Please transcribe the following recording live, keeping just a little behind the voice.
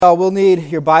We'll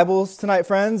need your Bibles tonight,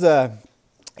 friends.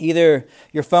 Either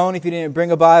your phone if you didn't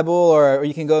bring a Bible, or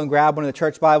you can go and grab one of the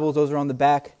church Bibles. Those are on the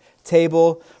back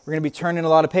table. We're going to be turning a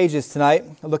lot of pages tonight,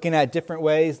 looking at different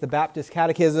ways the Baptist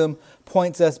Catechism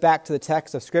points us back to the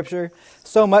text of Scripture.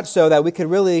 So much so that we could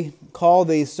really call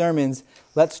these sermons,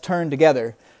 Let's Turn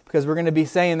Together, because we're going to be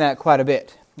saying that quite a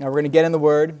bit. Now, we're going to get in the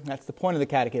Word. That's the point of the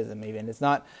Catechism, even. It's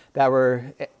not that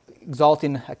we're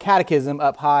exalting a catechism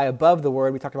up high above the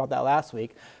Word. We talked about that last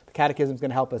week. The Catechism is going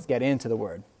to help us get into the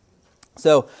Word.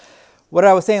 So, what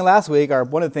I was saying last week, or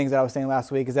one of the things that I was saying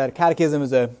last week, is that a catechism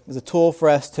is a tool for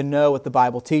us to know what the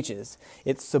Bible teaches.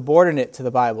 It's subordinate to the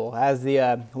Bible. As the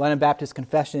London Baptist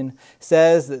Confession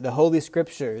says, that the Holy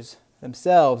Scriptures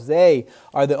themselves, they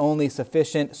are the only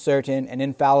sufficient, certain, and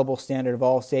infallible standard of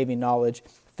all saving knowledge,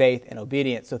 faith, and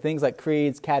obedience. So things like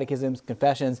creeds, catechisms,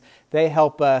 confessions, they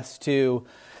help us to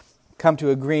come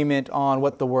to agreement on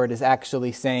what the Word is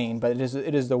actually saying, but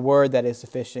it is the Word that is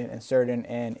sufficient and certain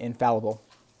and infallible.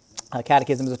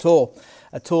 Catechism is a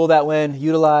tool that when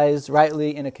utilized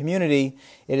rightly in a community,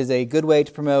 it is a good way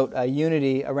to promote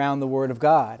unity around the Word of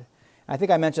God. I think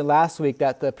I mentioned last week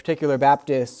that the particular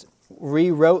Baptists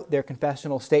rewrote their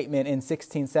confessional statement in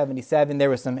 1677. There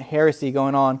was some heresy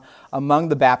going on among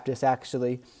the Baptists,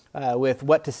 actually, with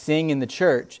what to sing in the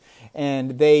church.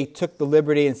 And they took the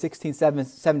liberty in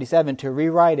 1677 to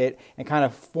rewrite it and kind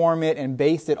of form it and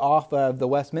base it off of the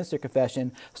Westminster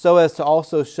Confession so as to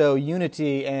also show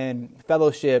unity and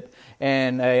fellowship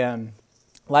and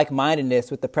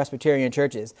like-mindedness with the Presbyterian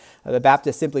churches. The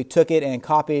Baptists simply took it and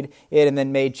copied it and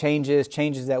then made changes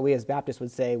that we as Baptists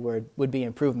would say would be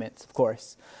improvements, of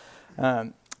course.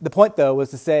 The point, though, was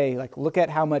to say, look at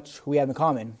how much we have in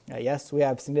common. Yes, we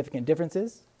have significant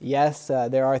differences. Yes,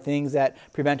 there are things that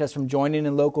prevent us from joining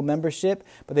in local membership,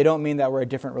 but they don't mean that we're a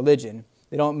different religion.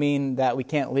 They don't mean that we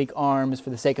can't link arms for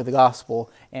the sake of the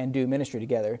gospel and do ministry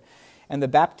together. And the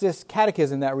Baptist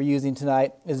Catechism that we're using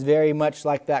tonight is very much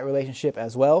like that relationship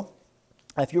as well.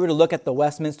 If you were to look at the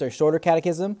Westminster Shorter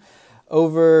Catechism,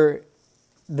 over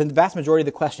the vast majority of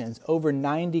the questions, over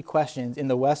 90 questions in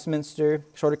the Westminster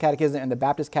Shorter Catechism and the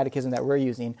Baptist Catechism that we're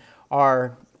using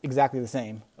are exactly the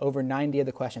same. Over 90 of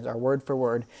the questions are word for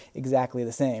word exactly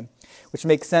the same, which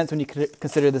makes sense when you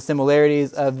consider the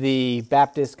similarities of the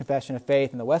Baptist Confession of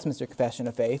Faith and the Westminster Confession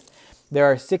of Faith. There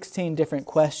are 16 different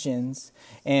questions,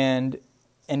 and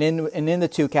in the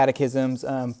two catechisms,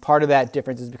 part of that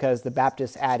difference is because the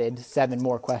Baptists added 7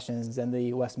 more questions than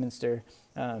the Westminster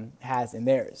has in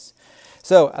theirs.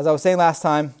 So, as I was saying last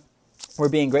time, we're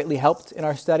being greatly helped in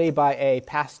our study by a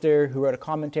pastor who wrote a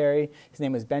commentary. His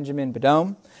name was Benjamin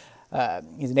Badome.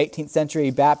 He's an 18th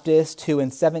century Baptist who in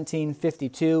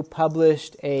 1752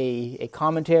 published a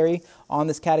commentary on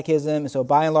this catechism. And so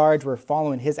by and large, we're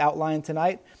following his outline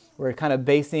tonight. We're kind of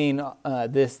basing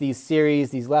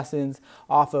these lessons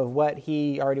off of what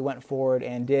he already went forward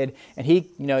and did. And he,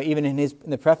 even in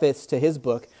the preface to his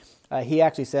book, he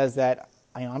actually says that,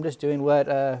 I'm just doing what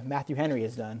Matthew Henry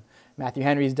has done. Matthew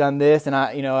Henry's done this, and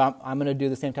I'm going to do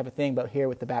the same type of thing, but here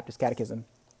with the Baptist Catechism.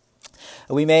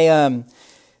 We may,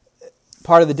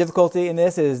 part of the difficulty in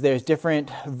this is there's different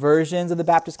versions of the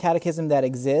Baptist Catechism that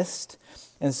exist.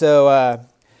 And so,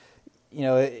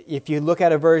 if you look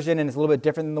at a version and it's a little bit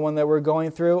different than the one that we're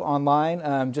going through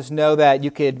online, just know that you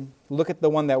could look at the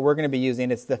one that we're going to be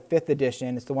using. It's the 5th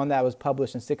edition. It's the one that was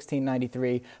published in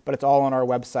 1693, but it's all on our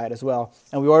website as well.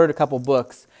 And we ordered a couple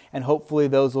books, and hopefully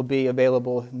those will be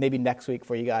available maybe next week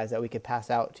for you guys that we could pass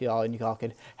out to y'all, and you all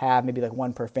could have maybe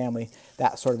one per family,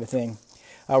 that sort of a thing.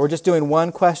 We're just doing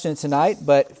one question tonight,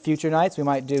 but future nights we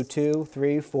might do 2,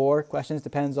 3, 4 questions.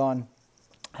 Depends on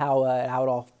how it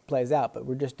all plays out, but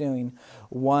we're just doing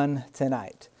one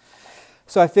tonight.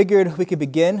 So I figured we could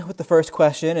begin with the first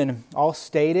question, and I'll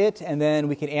state it, and then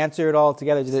we can answer it all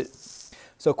together.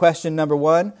 So question number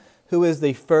 1, who is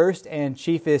the first and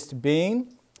chiefest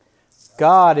being?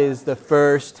 God is the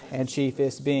first and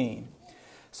chiefest being.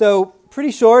 So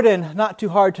pretty short and not too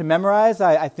hard to memorize,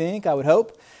 I think, I would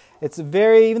hope. It's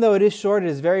even though it is short, it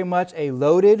is very much a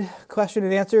loaded question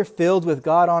and answer filled with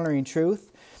God-honoring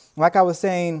truth. Like I was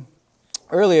saying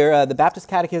earlier, the Baptist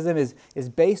Catechism is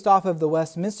based off of the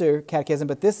Westminster Catechism,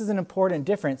 but this is an important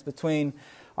difference between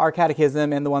our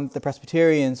catechism and the one that the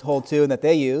Presbyterians hold to and that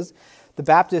they use. The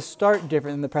Baptists start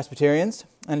different than the Presbyterians,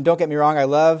 and don't get me wrong, I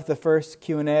love the first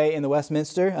Q&A in the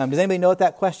Westminster. Does anybody know what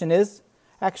that question is,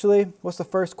 actually? What's the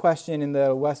first question in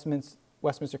the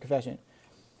Westminster Confession?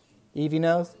 Evie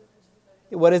knows?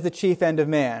 What is the chief end of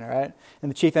man, right? And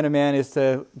the chief end of man is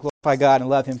to glorify God and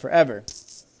love Him forever.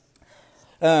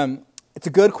 It's a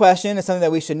good question. It's something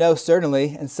that we should know,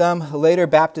 certainly. And some later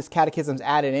Baptist catechisms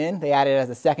added in. They added it as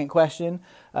a second question.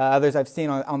 Others I've seen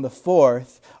on the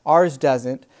 4th. Ours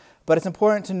doesn't. But it's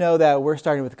important to know that we're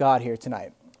starting with God here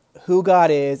tonight. Who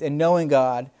God is and knowing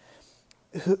God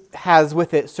has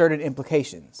with it certain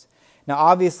implications. Now,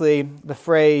 obviously, the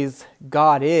phrase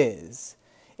God is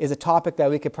a topic that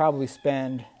we could probably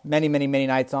spend many, many, many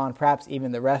nights on, perhaps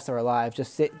even the rest of our lives,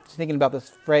 just thinking about this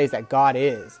phrase that God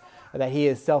is, or that he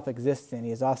is self-existent,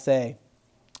 he is ase.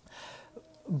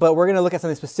 But we're going to look at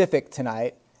something specific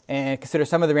tonight and consider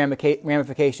some of the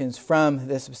ramifications from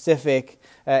this specific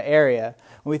area.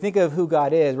 When we think of who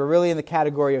God is, we're really in the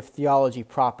category of theology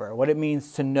proper, what it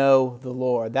means to know the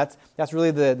Lord. That's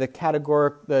really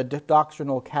the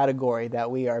doctrinal category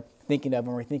that we are thinking of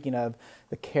when we're thinking of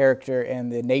the character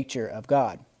and the nature of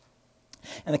God.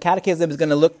 And the Catechism is going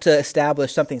to look to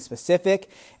establish something specific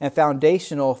and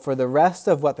foundational for the rest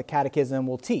of what the Catechism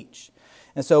will teach.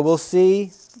 And so we'll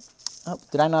see... Oh,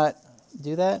 did I not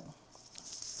do that?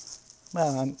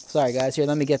 Well, I'm sorry, guys. Here,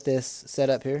 let me get this set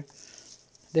up here.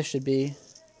 This should be...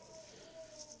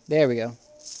 There we go.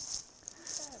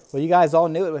 Well, you guys all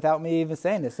knew it without me even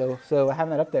saying this, so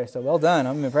having that up there. So well done.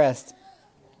 I'm impressed.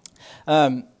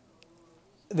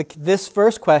 This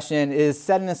first question is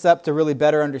setting us up to really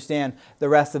better understand the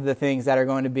rest of the things that are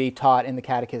going to be taught in the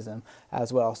Catechism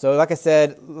as well. So like I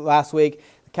said last week,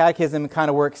 the Catechism kind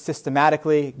of works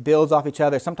systematically, builds off each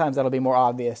other. Sometimes that'll be more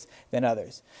obvious than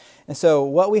others. And so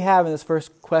what we have in this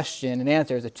first question and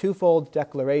answer is a twofold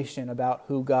declaration about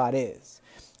who God is.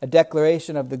 A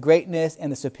declaration of the greatness and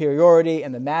the superiority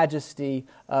and the majesty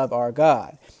of our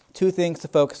God. Two things to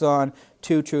focus on,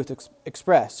 two truths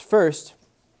expressed. First,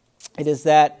 it is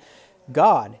that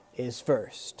God is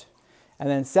first. And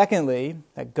then secondly,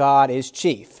 that God is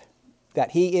chief.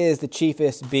 That he is the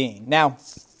chiefest being. Now,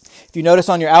 if you notice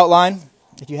on your outline,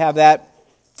 if you have that,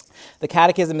 the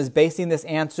Catechism is basing this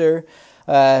answer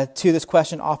to this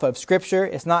question off of Scripture.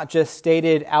 It's not just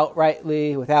stated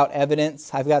outrightly without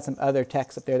evidence. I've got some other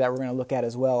texts up there that we're going to look at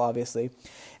as well, obviously.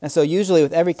 And so usually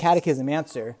with every Catechism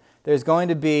answer, there's going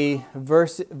to be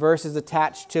verses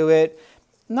attached to it.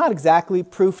 Not exactly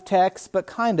proof text, but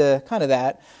kind of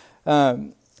that.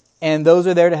 And those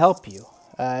are there to help you.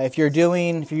 If you're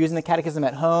using the Catechism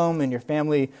at home in your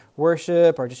family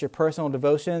worship or just your personal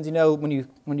devotions, when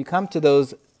you come to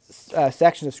those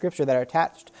sections of Scripture that are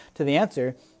attached to the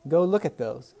answer, go look at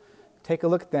those. Take a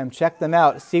look at them, check them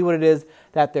out, see what it is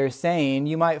that they're saying.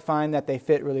 You might find that they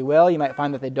fit really well. You might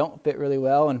find that they don't fit really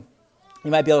well, and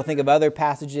you might be able to think of other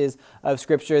passages of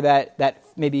Scripture that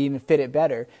maybe even fit it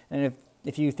better. And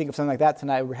if you think of something like that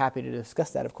tonight, we're happy to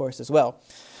discuss that, of course, as well.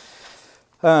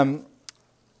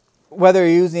 Whether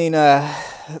you're using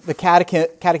the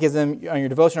catechism on your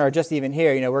devotion or just even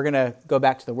here, we're going to go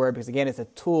back to the Word because, again, it's a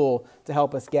tool to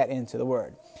help us get into the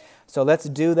Word. So let's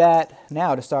do that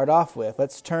now to start off with.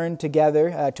 Let's turn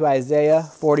together to Isaiah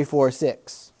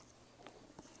 44:6.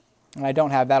 And I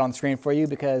don't have that on the screen for you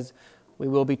because we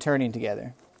will be turning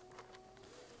together.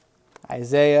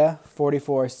 Isaiah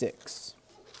 44:6.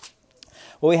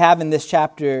 What we have in this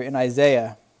chapter in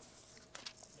Isaiah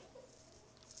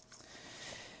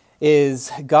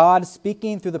is God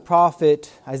speaking through the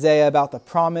prophet Isaiah about the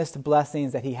promised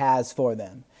blessings that he has for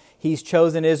them. He's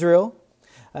chosen Israel.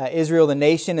 Israel, the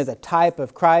nation, is a type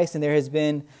of Christ, and there has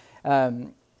been,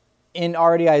 in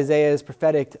already Isaiah's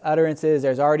prophetic utterances,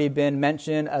 there's already been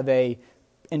mention of a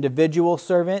individual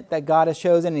servant that God has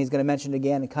chosen, and he's going to mention it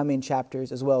again in coming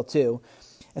chapters as well, too.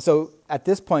 And so at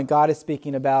this point, God is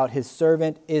speaking about his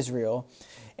servant Israel.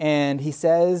 And he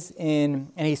says and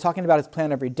he's talking about his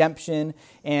plan of redemption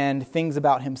and things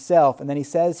about himself. And then he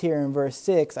says here in verse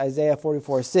 6, Isaiah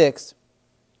 44:6,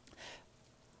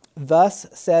 "Thus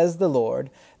says the Lord,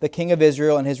 the King of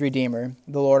Israel and his Redeemer,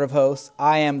 the Lord of hosts,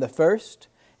 I am the first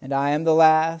and I am the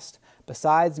last.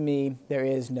 Besides me, there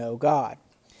is no God."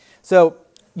 So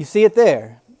you see it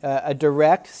there, a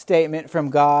direct statement from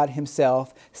God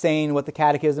himself saying what the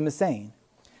Catechism is saying.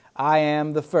 I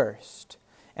am the first.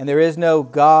 And there is no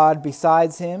God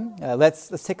besides him. Let's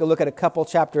take a look at a couple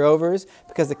chapter overs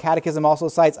because the Catechism also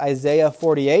cites Isaiah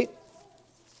 48.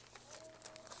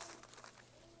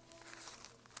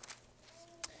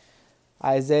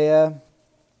 Isaiah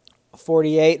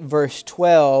 48 verse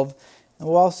 12. And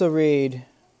we'll also read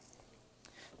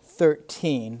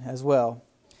 13 as well.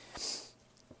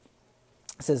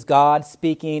 It says, God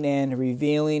speaking and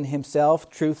revealing himself,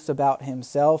 truths about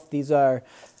himself. These are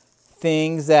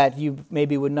things that you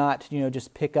maybe would not,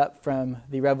 just pick up from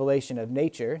the revelation of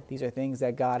nature. These are things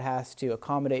that God has to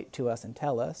accommodate to us and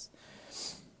tell us.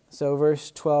 So verse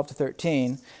 12 to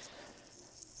 13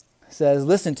 says,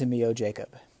 "Listen to me, O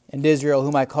Jacob, and Israel,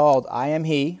 whom I called. I am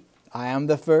he, I am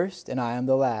the first, and I am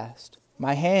the last.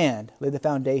 My hand laid the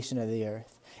foundation of the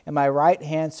earth, and my right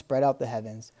hand spread out the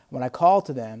heavens. When I call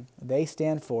to them, they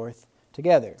stand forth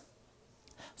together.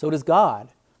 So it is God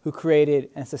who created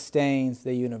and sustains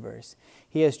the universe.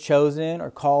 He has chosen or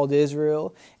called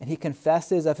Israel, and he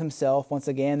confesses of himself once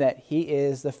again that he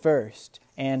is the first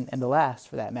and the last,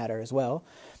 for that matter, as well.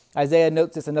 Isaiah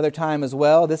notes this another time as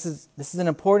well. This is an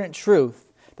important truth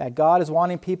that God is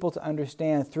wanting people to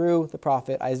understand through the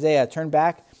prophet Isaiah. Turn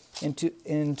back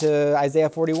into Isaiah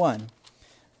 41.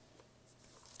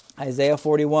 Isaiah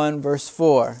 41, verse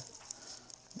 4. I'm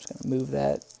just going to move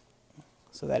that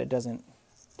so that it doesn't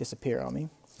disappear on me.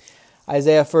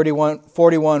 Isaiah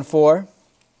 41, 4.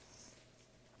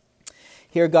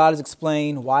 Here God has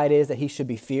explained why it is that he should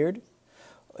be feared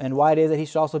and why it is that he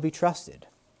should also be trusted.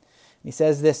 He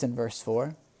says this in verse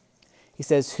 4. He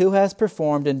says, "Who has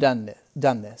performed and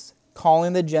done this,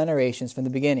 calling the generations from the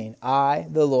beginning? I,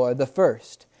 the Lord, the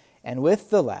first, and with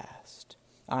the last,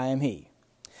 I am he."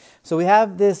 So we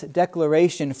have this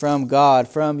declaration from God,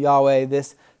 from Yahweh,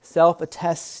 this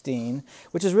self-attesting,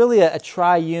 which is really a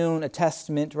triune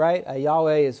attestment, right?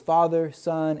 Yahweh is Father,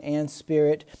 Son, and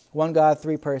Spirit, one God,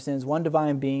 three persons, one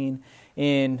divine being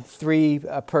in three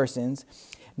persons,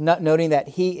 noting that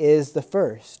he is the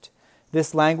first.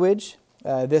 This language,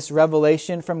 this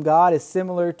revelation from God is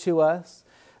similar to us,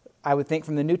 I would think,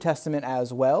 from the New Testament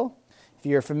as well. If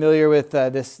you're familiar with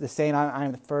this saying,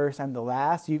 I'm the first, I'm the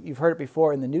last, you've heard it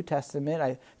before in the New Testament.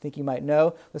 I think you might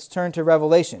know. Let's turn to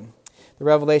Revelation. The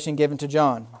revelation given to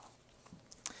John.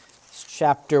 It's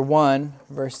chapter 1,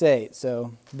 verse 8.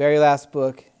 So, very last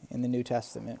book in the New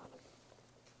Testament.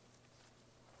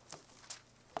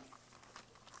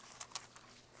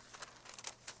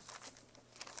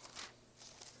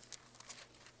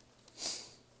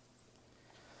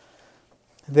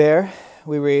 There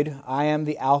we read, "I am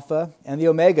the Alpha and the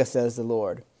Omega, says the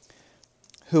Lord,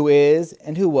 who is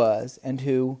and who was and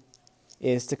who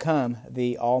is to come,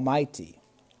 the Almighty."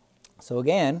 So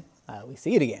again, we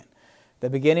see it again. The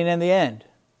beginning and the end.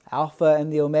 Alpha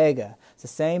and the Omega. It's the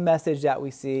same message that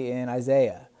we see in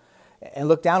Isaiah. And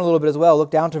look down a little bit as well. Look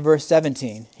down to verse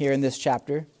 17 here in this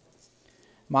chapter.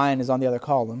 Mine is on the other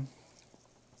column.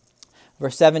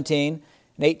 Verse 17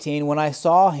 and 18, "When I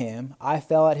saw him, I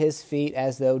fell at his feet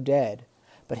as though dead.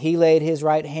 But he laid his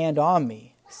right hand on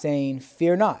me, saying,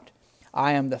 Fear not,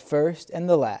 I am the first and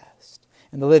the last,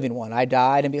 and the living one. I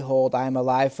died, and behold, I am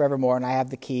alive forevermore, and I have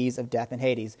the keys of death and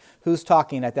Hades." Who's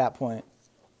talking at that point?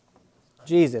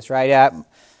 Jesus, right? Yeah,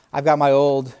 I've got my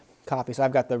old copy, so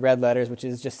I've got the red letters, which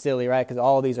is just silly, right? Because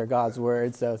all these are God's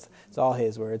words, so it's all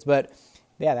his words. But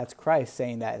yeah, that's Christ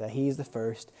saying that he's the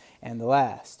first and the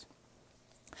last.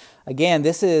 Again,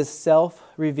 this is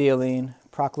self-revealing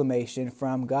proclamation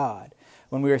from God.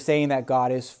 When we were saying that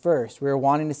God is first, we were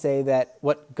wanting to say that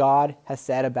what God has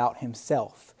said about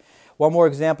himself. One more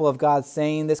example of God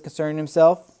saying this concerning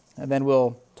himself, and then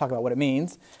we'll talk about what it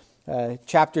means.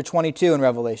 Chapter 22 in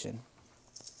Revelation.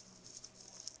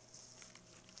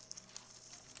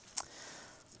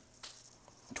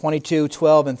 (22,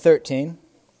 12, and 13).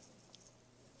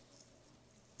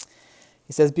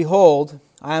 He says, "Behold,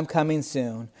 I am coming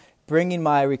soon, bringing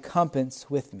my recompense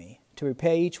with me, to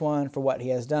repay each one for what he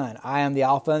has done. I am the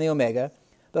Alpha and the Omega,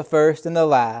 the first and the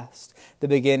last, the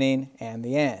beginning and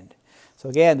the end." So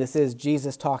again, this is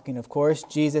Jesus talking, of course.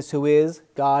 Jesus, who is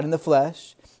God in the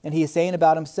flesh. And he is saying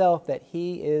about himself that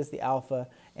he is the Alpha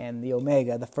and the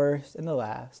Omega, the first and the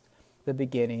last, the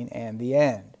beginning and the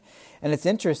end. And it's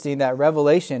interesting that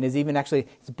Revelation is even actually,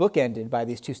 it's bookended by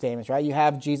these two statements, right? You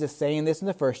have Jesus saying this in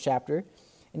the first chapter,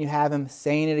 and you have him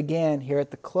saying it again here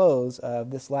at the close of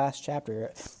this last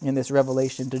chapter in this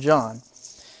Revelation to John.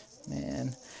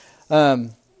 Man.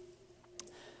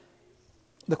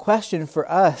 The question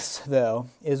for us, though,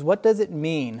 is what does it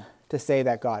mean to say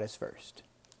that God is first?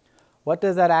 What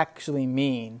does that actually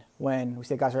mean when we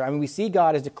say God's first? I mean, we see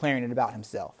God as declaring it about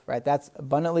himself, right? That's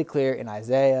abundantly clear in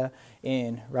Isaiah,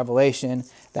 in Revelation.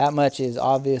 That much is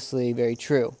obviously very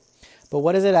true. But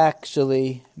what does it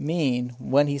actually mean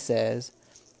when he says,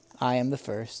 "I am the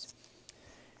first,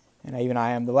 and even I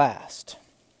am the last"?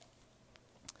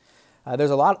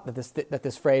 There's a lot that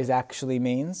this phrase actually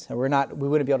means, and we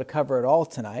wouldn't be able to cover it all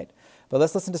tonight. But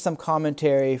let's listen to some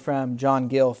commentary from John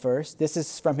Gill first. This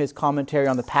is from his commentary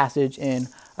on the passage in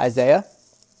Isaiah.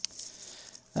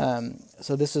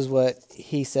 So this is what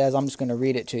he says. I'm just going to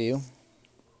read it to you.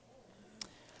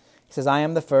 He says, I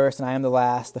am the first and I am the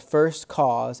last, the first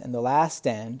cause and the last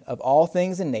end of all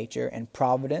things in nature and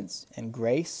providence and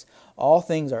grace. All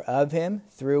things are of him,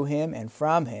 through him, and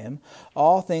from him.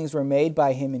 All things were made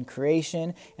by him in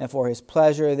creation, and for his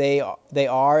pleasure they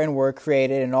are and were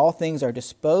created, and all things are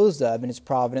disposed of in his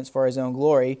providence for his own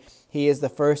glory. He is the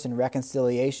first in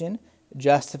reconciliation,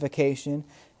 justification,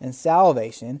 and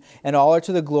salvation, and all are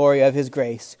to the glory of his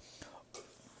grace.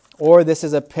 Or this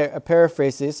is a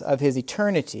paraphrasis of his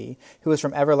eternity, who is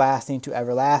from everlasting to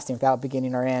everlasting, without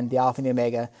beginning or end, the Alpha and the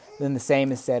Omega. Then the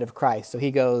same is said of Christ. So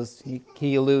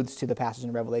he alludes to the passage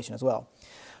in Revelation as well.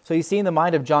 So you see in the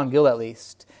mind of John Gill, at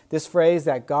least, this phrase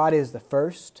that God is the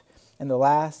first and the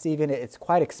last, even, it's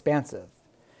quite expansive.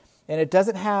 And it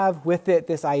doesn't have with it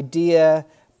this idea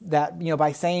that,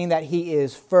 by saying that he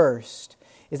is first,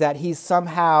 is that he's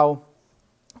somehow,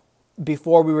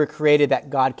 before we were created, that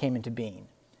God came into being.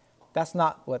 That's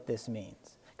not what this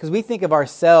means. Because we think of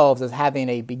ourselves as having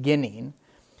a beginning.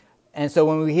 And so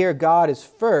when we hear God is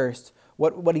first,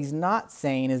 what he's not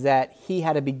saying is that he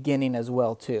had a beginning as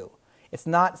well too. It's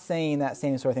not saying that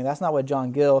same sort of thing. That's not what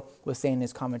John Gill was saying in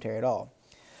his commentary at all.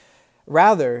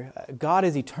 Rather, God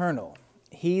is eternal.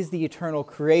 He's the eternal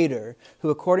creator who,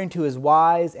 according to his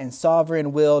wise and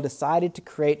sovereign will, decided to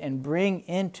create and bring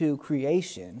into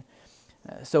creation.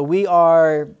 So we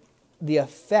are the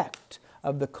effect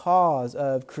of the cause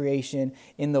of creation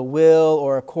in the will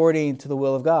or according to the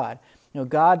will of God.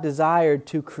 God desired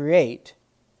to create,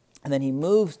 and then he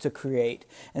moves to create,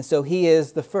 and so he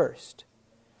is the first.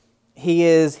 He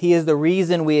is the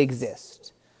reason we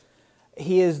exist.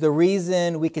 He is the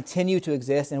reason we continue to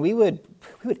exist, and we would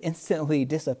instantly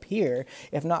disappear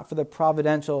if not for the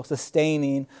providential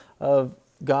sustaining of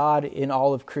God in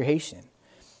all of creation.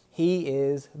 He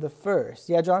is the first.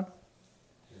 Yeah, John?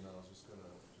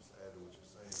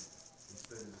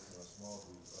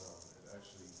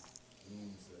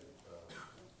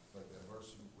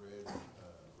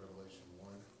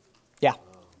 Yeah.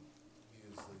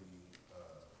 He's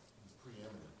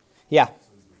preeminent. Yeah.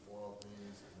 So he's before all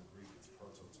things. In the Greek, it's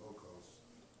prototokos.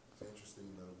 It's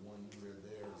interesting that one you read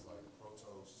there is like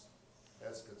protos,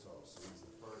 eschatos. So he's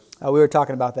the first. We were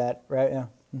talking about that, right? Yeah.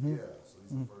 Mm-hmm. Yeah. So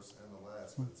he's the first and the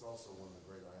last, but it's also one of the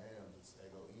great I am. It's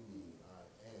ego eimi, I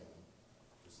am,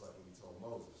 just like what he told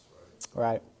Moses, right?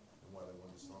 Right. And why they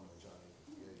wanted to stone him in John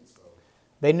 8:58. So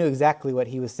they knew exactly what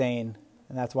he was saying.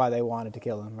 And that's why they wanted to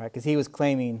kill him, right? Because he was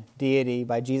claiming deity.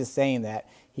 By Jesus saying that,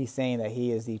 he's saying that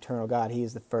he is the eternal God. He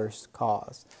is the first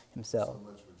cause himself.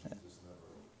 so much for Jesus never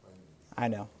claiming. I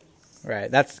know. Right.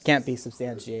 That can't be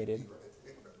substantiated.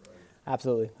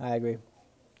 Absolutely. I agree.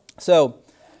 So,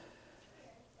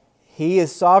 he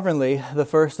is sovereignly the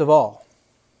first of all.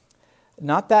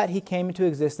 Not that he came into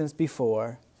existence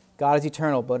before. God is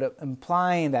eternal, but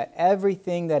implying that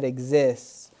everything that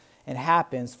exists and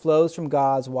happens flows from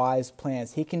God's wise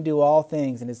plans. He can do all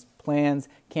things, and his plans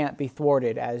can't be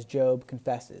thwarted, as Job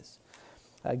confesses.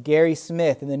 Gary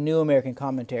Smith in the New American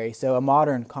Commentary, so a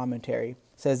modern commentary,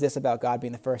 says this about God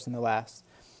being the first and the last.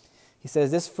 He says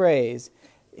this phrase,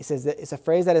 that it's a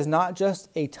phrase that is not just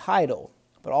a title,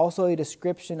 but also a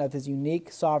description of his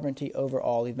unique sovereignty over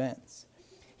all events.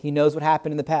 He knows what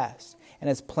happened in the past, and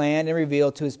has planned and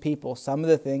revealed to his people some of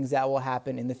the things that will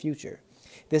happen in the future.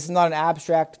 This is not an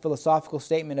abstract philosophical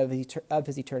statement of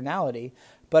his eternality,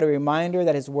 but a reminder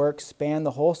that his works span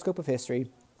the whole scope of history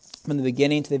from the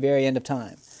beginning to the very end of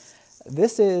time.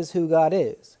 This is who God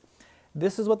is.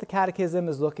 This is what the Catechism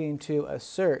is looking to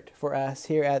assert for us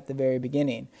here at the very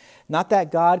beginning. Not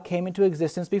that God came into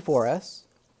existence before us,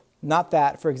 not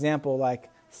that, for example,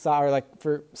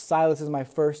 for Silas is my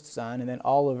first son and then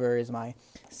Oliver is my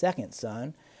second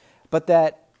son, but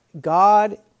that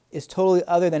God is totally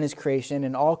other than his creation,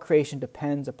 and all creation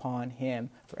depends upon him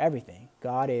for everything.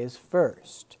 God is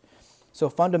first. So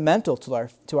fundamental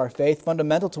to our faith,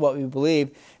 fundamental to what we believe,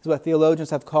 is what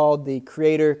theologians have called the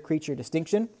creator-creature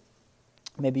distinction.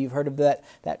 Maybe you've heard of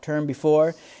that term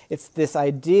before. It's this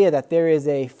idea that there is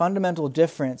a fundamental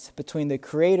difference between the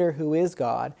creator, who is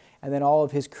God, and then all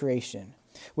of his creation,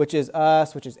 which is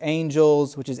us, which is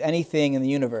angels, which is anything in the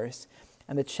universe.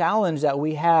 And the challenge that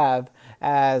we have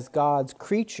as God's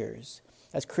creatures,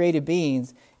 as created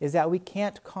beings, is that we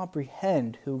can't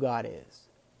comprehend who God is.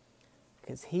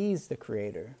 Because he's the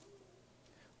creator.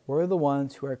 We're the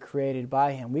ones who are created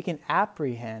by him. We can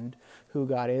apprehend who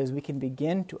God is. We can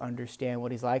begin to understand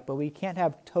what he's like, but we can't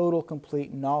have total,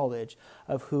 complete knowledge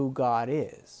of who God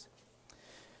is.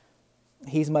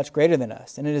 He's much greater than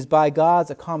us, and it is by God's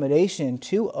accommodation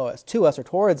to us or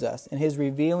towards us, and his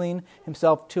revealing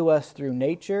himself to us through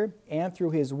nature and through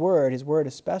his word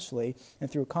especially, and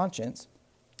through conscience,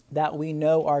 that we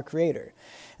know our Creator.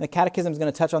 And the Catechism is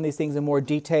going to touch on these things in more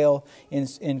detail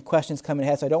in questions coming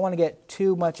ahead, so I don't want to get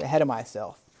too much ahead of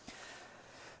myself.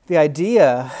 The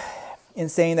idea in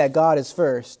saying that God is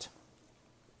first,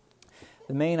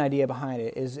 the main idea behind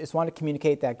it is want to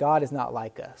communicate that God is not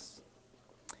like us.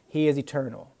 He is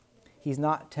eternal. He's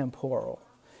not temporal.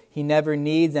 He never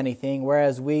needs anything,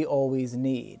 whereas we always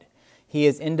need. He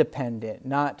is independent,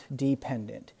 not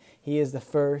dependent. He is the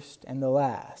first and the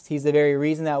last. He's the very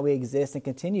reason that we exist and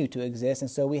continue to exist.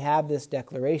 And so we have this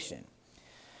declaration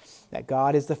that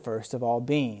God is the first of all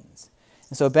beings.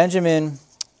 And so Benjamin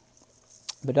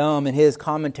Badom in his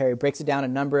commentary breaks it down a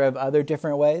number of other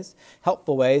different ways,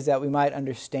 helpful ways that we might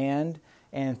understand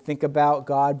and think about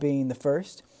God being the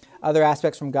first. Other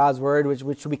aspects from God's Word,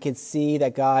 which we could see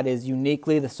that God is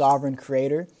uniquely the sovereign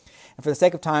creator. And for the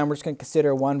sake of time, we're just going to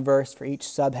consider one verse for each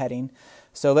subheading.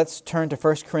 So let's turn to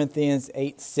 1 Corinthians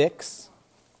 8:6.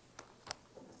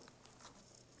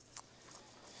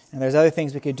 And there's other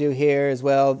things we could do here as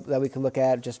well that we could look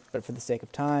at, but for the sake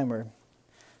of time, we're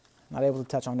not able to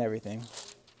touch on everything.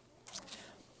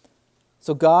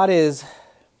 So God is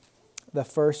the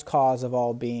first cause of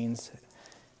all beings.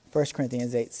 1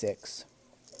 Corinthians 8:6.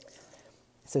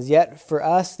 It says, "Yet for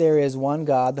us there is one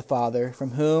God, the Father,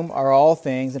 from whom are all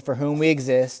things and for whom we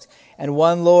exist, and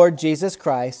one Lord Jesus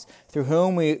Christ, through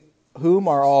whom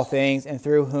are all things and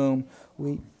through whom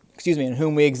in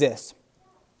whom we exist."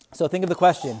 So think of the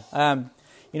question,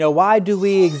 why do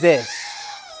we exist?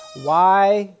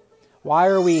 Why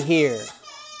are we here?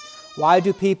 Why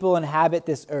do people inhabit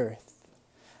this earth?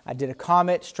 Did a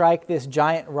comet strike this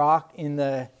giant rock in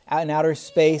outer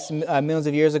space millions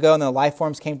of years ago, and the life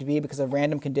forms came to be because of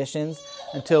random conditions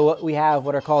until we have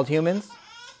what are called humans?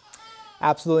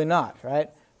 Absolutely not, right?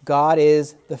 God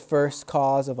is the first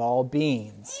cause of all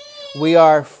beings. We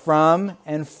are from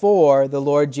and for the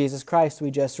Lord Jesus Christ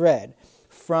we just read.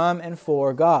 From and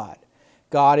for God.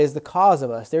 God is the cause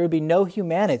of us. There would be no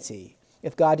humanity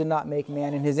if God did not make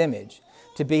man in his image,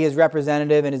 to be his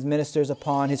representative and his ministers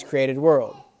upon his created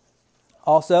world.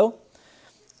 Also,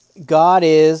 God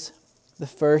is the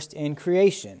first in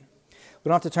creation. We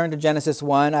don't have to turn to Genesis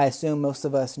 1. I assume most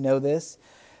of us know this.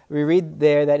 We read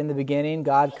there that in the beginning,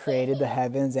 God created the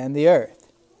heavens and the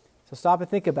earth. So stop and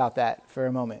think about that for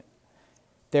a moment.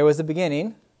 There was a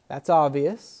beginning. That's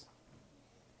obvious.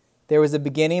 There was a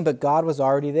beginning, but God was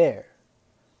already there.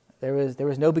 There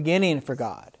was no beginning for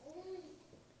God.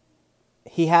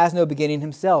 He has no beginning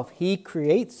himself. He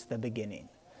creates the beginning.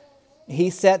 He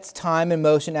sets time in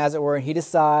motion, as it were, and he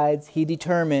decides, he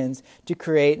determines to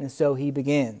create, and so he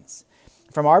begins.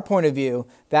 From our point of view,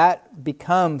 that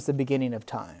becomes the beginning of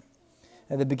time,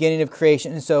 the beginning of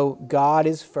creation. And so God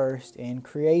is first in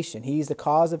creation. He's the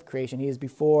cause of creation. He is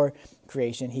before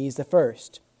creation. He's the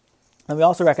first. And we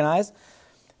also recognize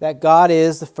that God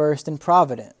is the first in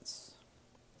providence.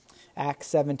 Acts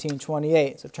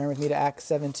 17:28. So turn with me to Acts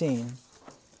 17.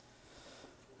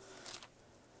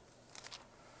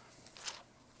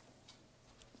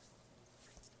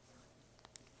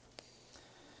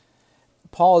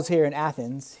 Paul is here in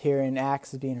Athens, here in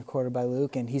Acts is being recorded by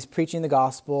Luke, and he's preaching the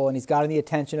gospel, and he's gotten the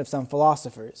attention of some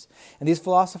philosophers. And these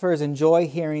philosophers enjoy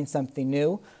hearing something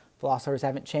new. Philosophers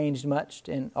haven't changed much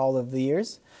in all of the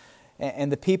years.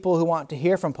 And the people who want to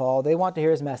hear from Paul, they want to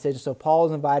hear his message. So Paul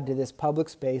is invited to this public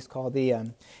space called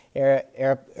the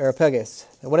Areopagus.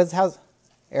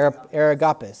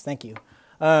 Areopagus, thank you.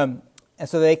 And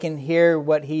so they can hear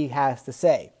what he has to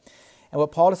say. And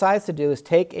what Paul decides to do is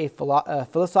take a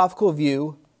philosophical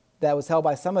view that was held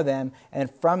by some of them,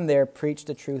 and from there preach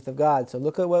the truth of God. So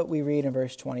look at what we read in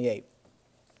verse 28. It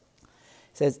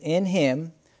says, "In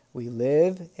him we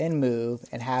live and move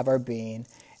and have our being,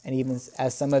 and even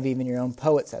as some of even your own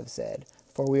poets have said,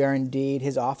 for we are indeed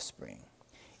his offspring.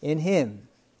 In him,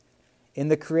 in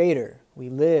the Creator, we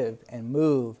live and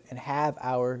move and have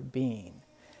our being."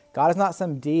 God is not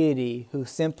some deity who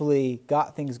simply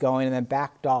got things going and then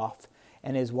backed off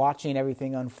and is watching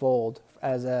everything unfold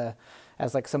as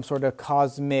like some sort of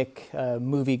cosmic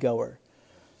moviegoer.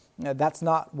 That's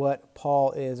not what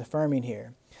Paul is affirming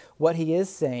here. What he is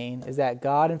saying is that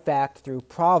God, in fact, through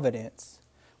providence,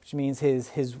 which means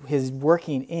his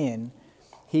working in,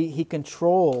 he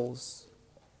controls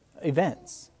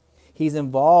events. He's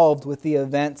involved with the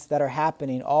events that are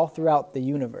happening all throughout the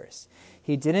universe.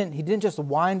 He didn't just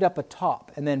wind up a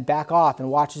top and then back off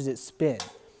and watches it spin.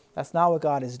 That's not what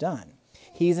God has done.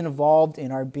 He's involved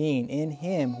in our being. In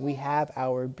him, we have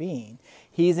our being.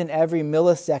 He's in every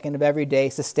millisecond of every day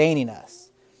sustaining us,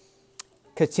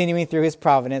 continuing through his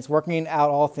providence, working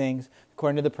out all things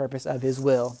according to the purpose of his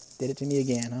will. Did it to me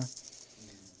again, huh?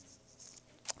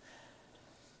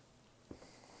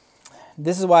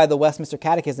 this is why the Westminster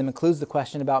Catechism includes the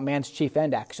question about man's chief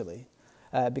end, actually.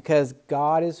 Because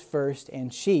God is first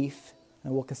and chief,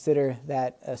 and we'll consider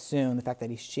that soon, the fact that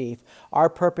he's chief. Our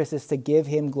purpose is to give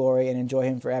him glory and enjoy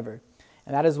him forever.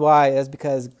 And that is why, that's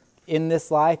because in this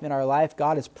life, in our life,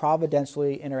 God is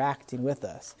providentially interacting with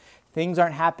us. Things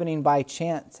aren't happening by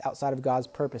chance outside of God's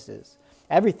purposes.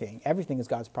 Everything is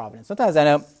God's providence. Sometimes I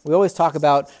know we always talk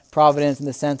about providence in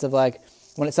the sense of like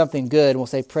when it's something good, we'll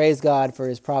say praise God for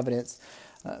his providence.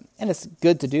 And it's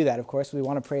good to do that, of course. We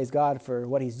want to praise God for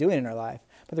what he's doing in our life.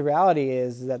 But the reality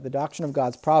is that the doctrine of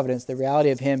God's providence, the reality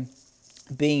of him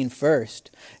being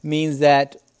first, means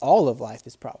that all of life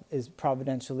is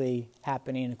providentially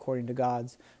happening according to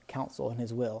God's counsel and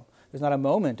his will. There's not a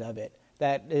moment of it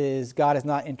that God is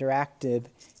not interactive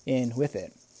in with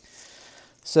it.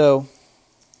 So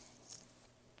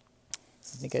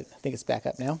I think it's back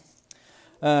up now.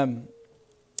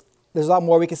 There's a lot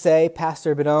more we could say.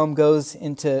 Pastor Benome goes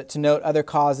into to note other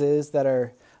causes that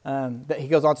are he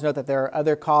goes on to note that there are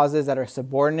other causes that are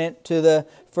subordinate to the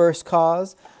first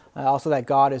cause. Also that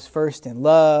God is first in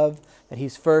love, that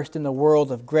he's first in the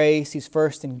world of grace, he's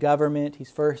first in government,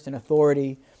 he's first in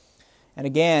authority. And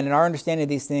again, in our understanding of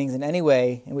these things, in any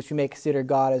way in which we may consider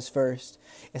God as first,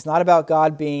 it's not about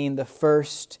God being the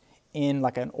first in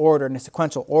like an order, in a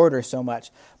sequential order so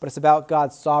much, but it's about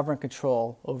God's sovereign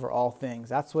control over all things.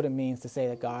 That's what it means to say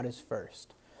that God is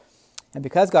first. And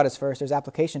because God is first, there's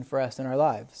application for us in our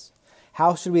lives.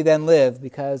 How should we then live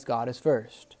because God is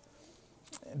first?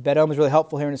 Benome is really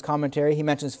helpful here in his commentary. He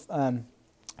mentions a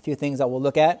few things that we'll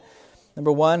look at.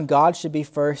 Number one, God should be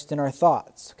first in our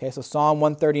thoughts. Okay, so Psalm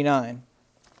 139.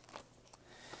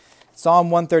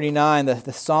 Psalm 139,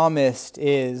 the psalmist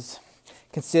is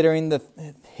considering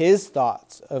his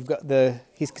thoughts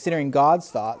he's considering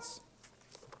God's thoughts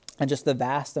and just the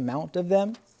vast amount of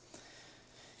them.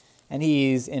 And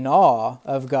he's in awe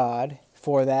of God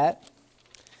for that.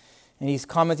 And he's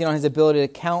commenting on his ability to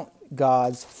count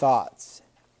God's thoughts.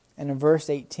 And in verse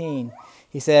 18,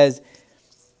 he says,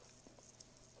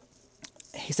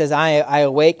 I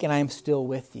awake and I am still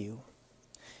with you.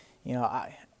 You know,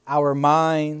 our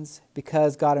minds,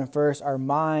 because God is first, our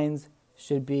minds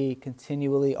should be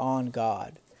continually on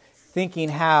God, thinking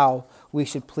how we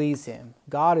should please him.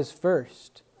 God is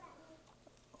first.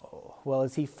 Well,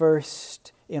 is he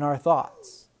first in our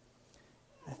thoughts?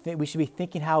 I think we should be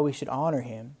thinking how we should honor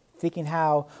him, thinking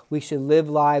how we should live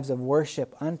lives of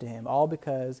worship unto him, all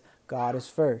because God is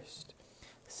first.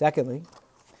 Secondly,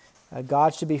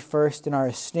 God should be first in our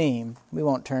esteem. We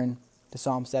won't turn to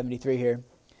Psalm 73 here,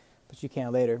 but you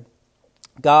can later.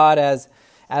 God, as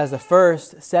the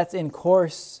first, sets in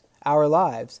course our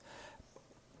lives.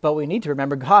 But we need to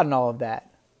remember God in all of that.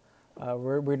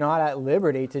 We're not at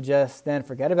liberty to just then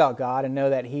forget about God and know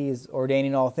that he's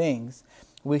ordaining all things.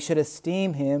 We should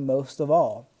esteem him most of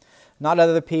all. Not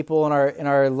other people in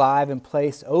our life and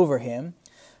place over him.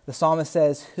 The psalmist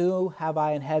says, who have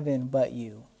I in heaven but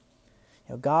you?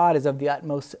 You know, God is of the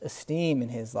utmost esteem in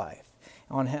his life,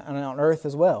 on earth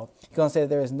as well. He's going to say,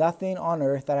 there is nothing on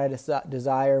earth that I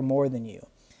desire more than you.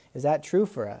 Is that true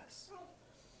for us?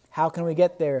 How can we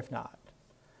get there if not?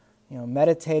 You know,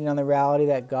 meditating on the reality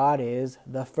that God is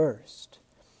the first.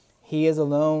 He is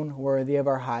alone worthy of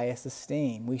our highest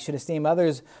esteem. We should esteem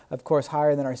others, of course,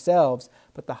 higher than ourselves,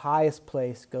 but the highest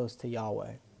place goes to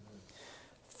Yahweh.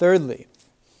 Thirdly,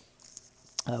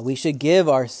 we should give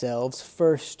ourselves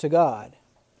first to God.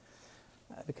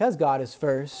 Because God is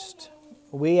first,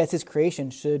 we as his creation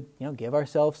should, give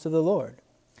ourselves to the Lord.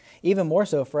 Even more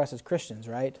so for us as Christians,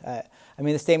 right?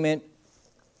 The statement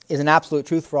is an absolute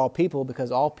truth for all people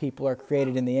because all people are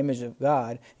created in the image of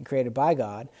God and created by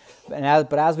God.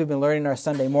 But as we've been learning our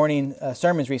Sunday morning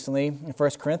sermons recently in 1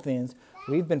 Corinthians,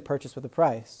 we've been purchased with a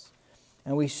price.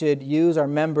 And we should use our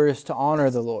members to honor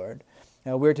the Lord.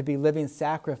 We're to be living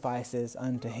sacrifices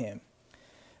unto him.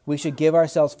 We should give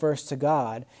ourselves first to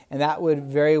God, and that would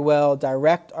very well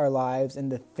direct our lives in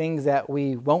the things that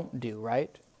we won't do,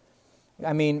 right?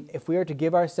 If we are to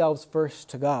give ourselves first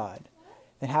to God,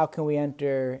 then how can we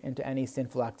enter into any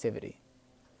sinful activity?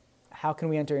 How can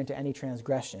we enter into any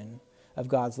transgression of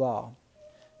God's law?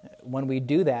 When we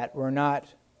do that, we're not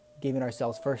giving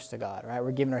ourselves first to God, right?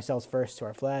 We're giving ourselves first to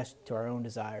our flesh, to our own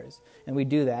desires. And we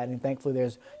do that, and thankfully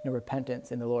there's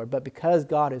repentance in the Lord. But because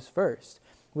God is first,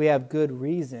 we have good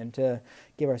reason to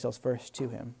give ourselves first to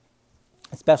him,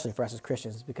 especially for us as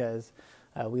Christians, because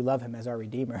we love him as our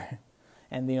Redeemer.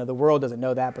 And the world doesn't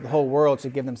know that, but the whole world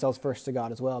should give themselves first to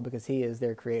God as well because he is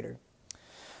their creator.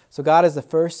 So God is the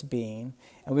first being,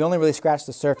 and we only really scratched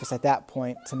the surface at that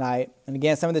point tonight. And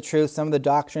again, some of the truths, some of the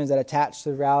doctrines that attach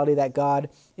to the reality that God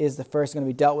is the first are going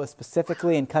to be dealt with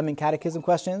specifically in coming catechism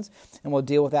questions, and we'll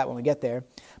deal with that when we get there.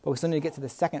 But we still need to get to the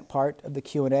second part of the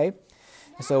Q&A.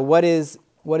 So what is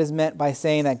meant by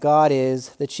saying that God is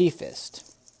the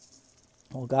chiefest?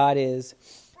 Well, God is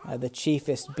the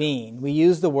chiefest being. We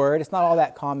use the word. It's not all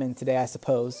that common today, I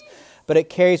suppose, but it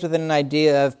carries with it an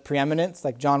idea of preeminence,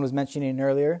 like John was mentioning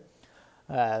earlier,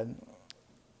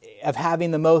 of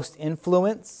having the most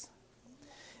influence,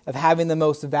 of having the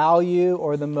most value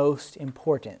or the most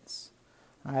importance.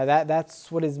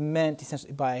 That's what is meant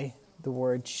essentially by the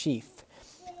word chief.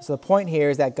 So the point here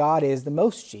is that God is the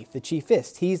most chief, the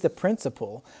chiefest. He's the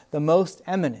principal, the most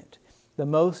eminent, the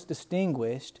most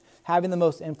distinguished, having the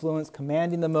most influence,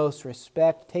 commanding the most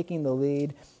respect, taking the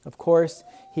lead. Of course,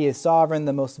 he is sovereign,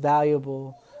 the most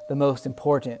valuable, the most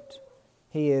important.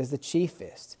 He is the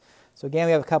chiefest. So again,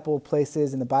 we have a couple of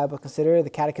places in the Bible to consider. The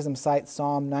Catechism cites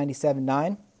Psalm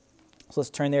 97:9. So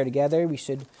let's turn there together. We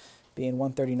should be in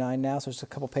 139 now, so just a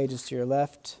couple pages to your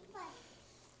left.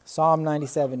 Psalm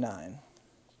 97:9.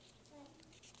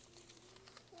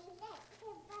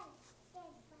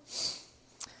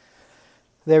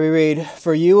 There we read,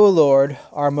 "For you, O Lord,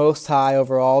 are most high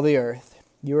over all the earth.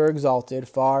 You are exalted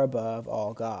far above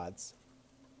all gods."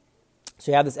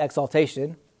 So you have this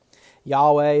exaltation.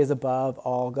 Yahweh is above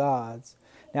all gods.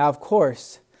 Now, of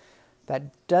course,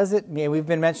 that doesn't mean, we've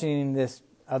been mentioning this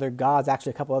other gods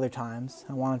actually a couple other times.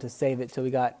 I wanted to save it till we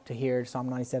got to hear Psalm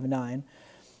 97:9.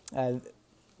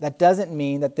 That doesn't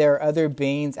mean that there are other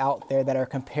beings out there that are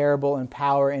comparable in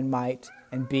power and might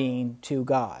and being to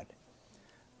God.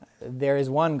 There is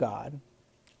one God,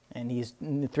 and he's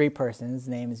in three persons. His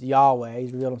name is Yahweh.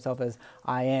 He's revealed himself as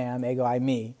I am, ego, I,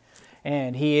 me.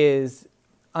 And he is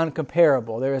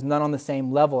uncomparable. There is none on the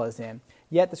same level as him.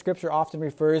 Yet the scripture often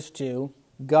refers to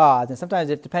gods, and sometimes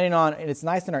depending on, and it's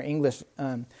nice in our English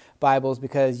Bibles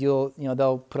because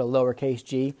they'll put a lowercase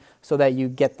g so that you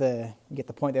get the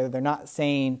point there. They're not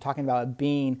talking about a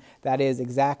being that is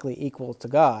exactly equal to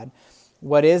God.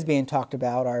 What is being talked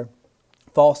about are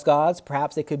false gods.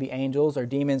 Perhaps they could be angels or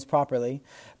demons properly,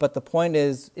 but the point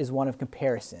is one of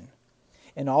comparison.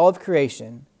 In all of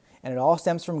creation, and it all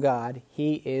stems from God,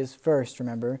 he is first,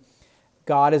 remember.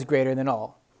 God is greater than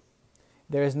all.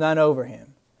 There is none over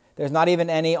him. There's not even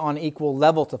any on equal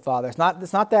level to Father. It's not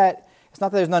that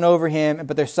there's none over him,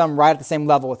 but there's some right at the same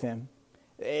level with him.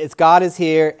 It's God is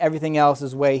here, everything else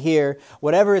is way here.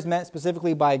 Whatever is meant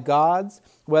specifically by gods,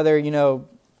 whether,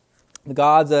 the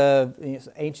gods of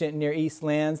ancient Near East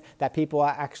lands that people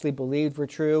actually believed were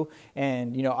true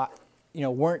and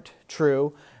weren't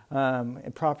true,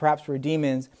 and perhaps were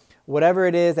demons. Whatever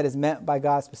it is that is meant by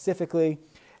God specifically,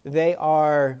 they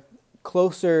are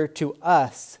closer to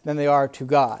us than they are to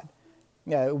God.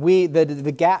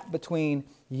 The gap between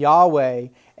Yahweh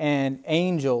and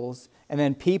angels and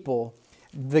then people,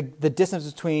 the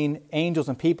distance between angels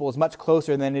and people is much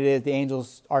closer than it is the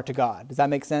angels are to God. Does that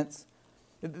make sense?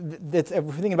 We're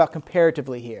thinking about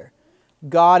comparatively here.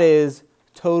 God is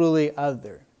totally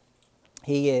other.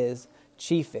 He is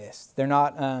chiefest. They're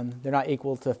not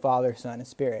equal to Father, Son, and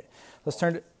Spirit. Let's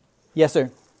turn to... Yes, sir.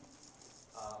 And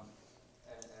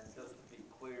just to be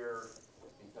clear,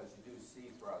 because you do see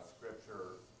throughout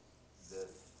Scripture this,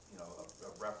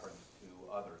 a reference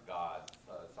to other gods.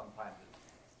 Sometimes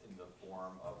it's in the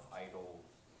form of idols.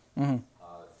 Mm-hmm.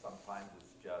 Sometimes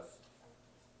it's just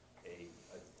a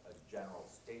general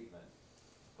statement.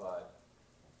 But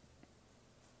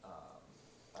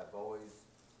I've always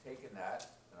taken that,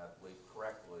 and I believe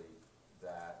correctly,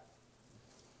 that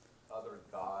other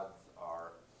gods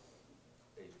are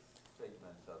a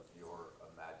figment of your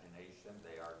imagination.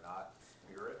 They are not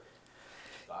spirit.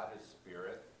 God is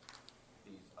spirit.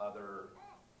 These other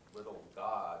little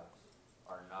gods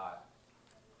are not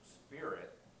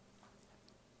spirit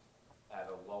at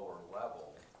a lower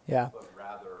level, but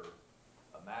rather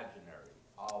imaginary.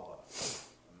 Allah,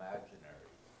 imaginary.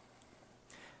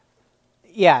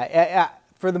 Yeah,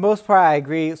 for the most part, I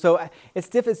agree. So it's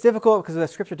difficult because the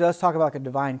scripture does talk about like a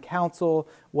divine council.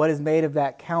 What is made of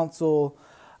that council?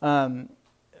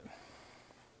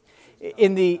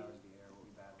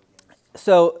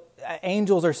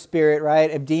 Angels are spirit, right?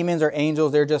 If demons are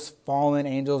angels, they're just fallen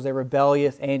angels. They're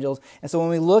rebellious angels. And so when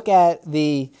we look at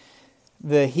the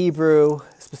Hebrew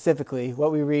specifically,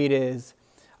 what we read is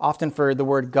often for the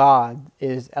word God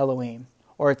is Elohim,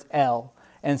 or it's El.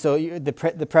 And so the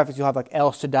prefix you'll have like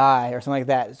El Shaddai or something like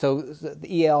that. So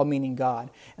the El meaning God.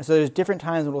 And so there's different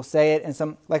times when we'll say it. And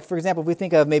some, like for example, if we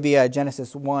think of maybe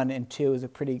Genesis 1 and 2 is a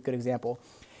pretty good example.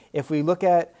 If we look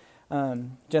at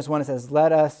Genesis 1, it says,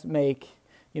 let us make,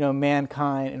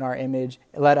 mankind in our image.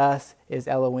 Let us is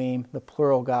Elohim, the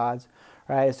plural gods,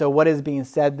 right? So what is being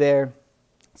said there?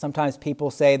 Sometimes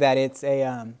people say that it's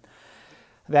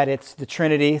that it's the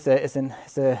Trinity.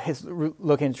 It's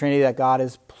looking at Trinity, that God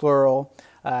is plural.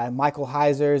 Michael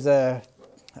Heiser is a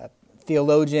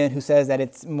theologian who says that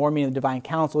it's more meaning the divine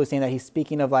council. He's saying that he's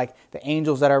speaking of like the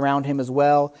angels that are around him as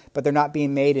well, but they're not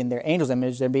being made in their angel's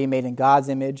image. They're being made in God's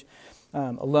image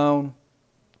alone.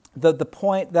 The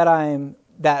point that I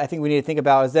think we need to think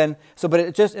about is but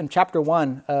it's just in chapter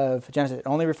 1 of Genesis, it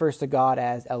only refers to God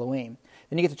as Elohim.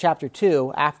 Then you get to chapter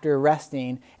 2, after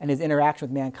resting and his interaction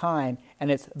with mankind,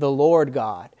 and it's the Lord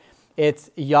God.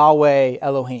 It's Yahweh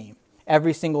Elohim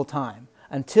every single time,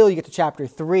 until you get to chapter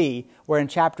 3, where in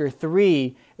chapter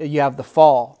 3 you have the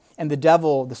fall, and the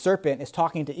devil, the serpent, is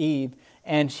talking to Eve,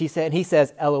 and he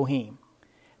says Elohim,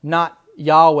 not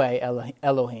Yahweh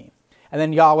Elohim. And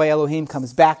then Yahweh Elohim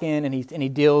comes back in, and he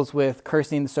deals with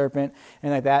cursing the serpent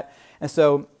and like that. And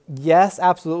so, yes,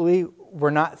 absolutely, we're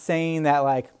not saying that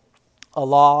like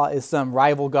Allah is some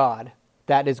rival god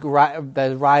that is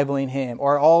rivaling him,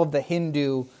 or all of the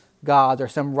Hindu gods are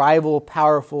some rival,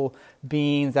 powerful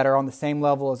beings that are on the same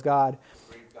level as God.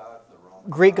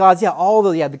 Greek gods,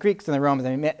 the Greeks and the Romans.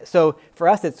 I mean, so for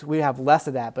us, we have less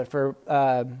of that, but for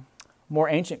more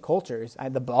ancient cultures,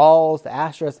 the Baals, the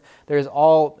Ashras, there's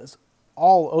all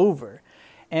over.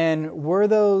 And were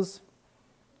those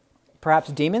perhaps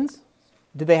demons?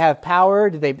 Did they have power?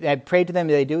 Did they pray to them?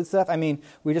 Did they do stuff? I mean,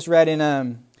 we just read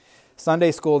in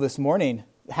Sunday school this morning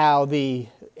how in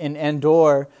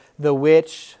Endor, the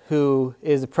witch who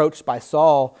is approached by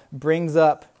Saul brings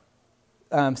up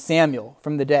Samuel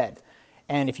from the dead.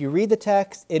 And if you read the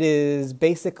text, it is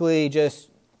basically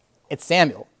it's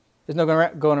Samuel. There's no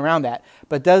going around that.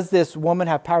 But does this woman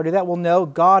have power to do that? Well, no,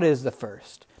 God is the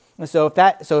first. And so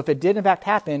if it did in fact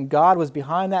happen, God was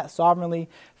behind that sovereignly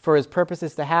for his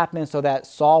purposes to happen, so that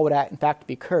Saul would in fact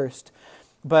be cursed.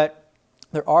 But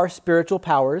there are spiritual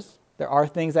powers. There are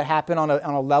things that happen on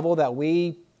a level that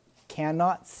we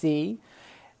cannot see,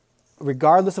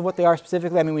 regardless of what they are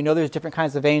specifically. I mean, we know there's different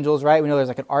kinds of angels, right? We know there's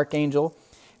like an archangel.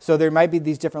 So there might be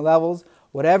these different levels.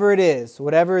 Whatever it is,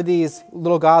 whatever these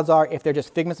little gods are, if they're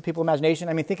just figments of people's imagination.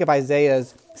 I mean, think of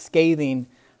Isaiah's scathing,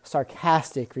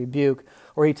 sarcastic rebuke,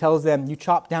 where he tells them, you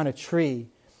chop down a tree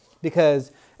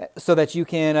so that you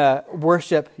can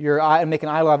worship and make an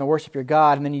idol of and worship your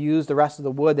God, and then you use the rest of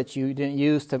the wood that you didn't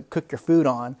use to cook your food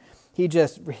on. He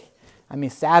just,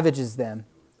 savages them.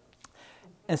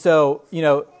 And so,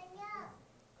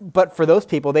 but for those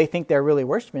people, they think they're really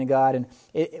worshiping God, and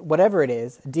whatever it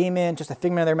is, a demon, just a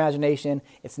figment of their imagination,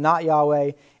 it's not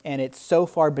Yahweh, and it's so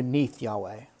far beneath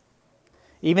Yahweh.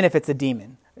 Even if it's a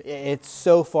demon, it's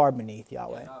so far beneath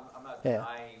Yahweh. Yeah, I'm not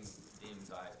denying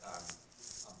demons.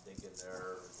 I'm thinking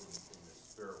there in the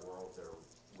spirit world there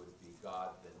would be God,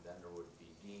 and then there would be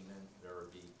demons, there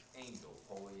would be angels,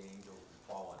 holy angels and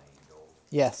fallen angels.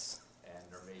 Yes. And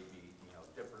there may be,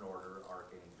 different order,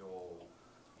 archangel,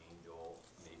 angel,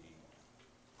 maybe.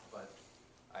 But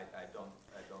I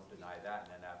don't deny that.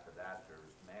 And then after that,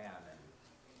 there's man and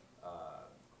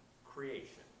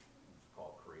creation. It's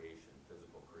called creation,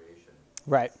 physical creation.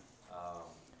 Right.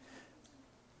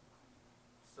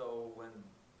 So when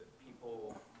the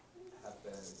people have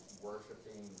been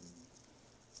worshiping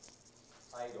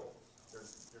idols,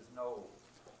 there's no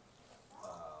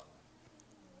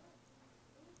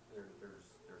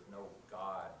there's no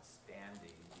God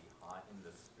standing behind in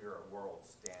the spirit world,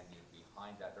 standing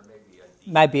behind that. There may be a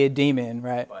demon, Might be a demon,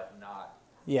 right? but not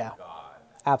God.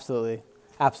 Absolutely.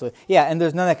 Yeah, and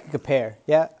there's none that can compare.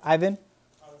 Yeah, Ivan?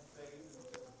 I would say, thinking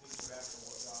back on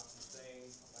what Josh was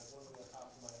saying, like one thing that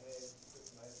popped in my head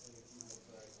fits nicely if you look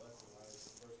at lesson, right?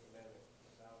 The first commandment,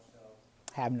 thou shalt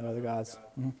Have no other gods.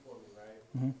 Mm-hmm. before me, right?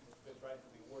 Mm-hmm. It fits right to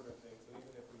the order of things. So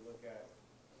even if we look at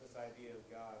this idea of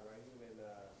God, right? Even in,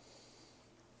 I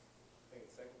think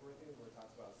it's 2 Corinthians, where it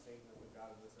talks about Satan as the God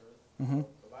of this earth. Mm-hmm.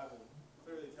 The Bible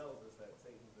clearly tells us that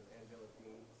Satan's an angelic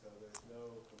being, so there's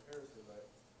no comparison, but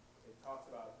it talks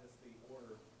about just the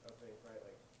order of things, right?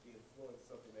 Like the influence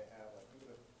something they have. Like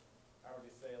even if I were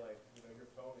to say, like,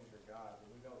 your phone is your God, and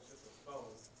we know it's just a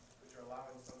phone, but you're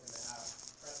allowing something to have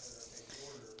precedent or take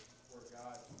order where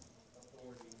God's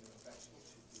authority and affection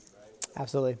should be, right? So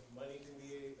Absolutely. money can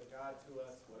be a God to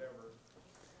us, whatever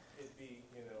it be,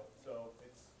 so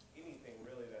it's anything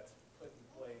really that's put in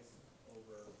place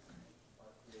over our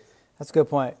Creator. That's a good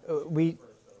point. Amen.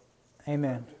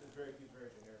 Amen. It's very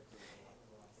generic.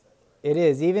 It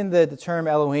is. Even the term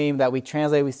Elohim that we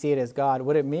translate, we see it as God.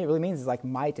 What it really means is like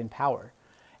might and power.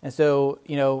 And so,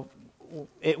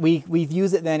 we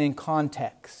use it then in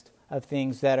context of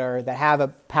things that have a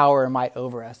power and might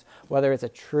over us, whether it's a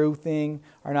true thing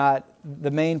or not. The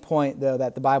main point, though,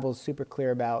 that the Bible is super clear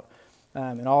about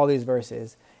in all these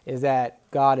verses is that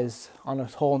God is on a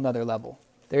whole nother level.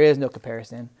 There is no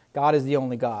comparison. God is the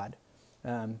only God,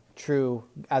 true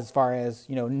as far as,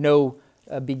 no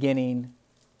beginning,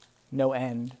 no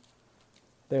end.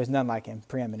 There's none like him,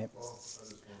 preeminent. Well, I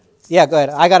just wondered. Yeah, go ahead.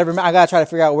 I got to try to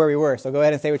figure out where we were. So go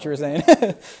ahead and say what you were saying. So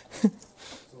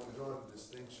we draw the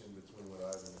distinction between what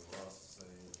Ivan and Ross is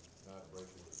saying, not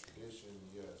breaking the tradition.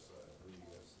 Yes, I agree.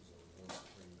 Yes, one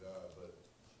supreme God. But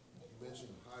you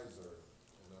mentioned Heiser,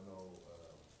 and I know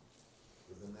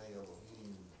the B'nai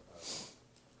Elohim. I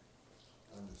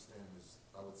understand this.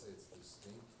 I would say it's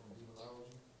distinct from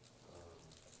demonology.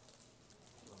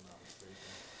 If I'm not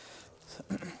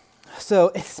mistaken.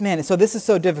 So this is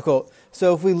so difficult.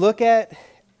 So if we look at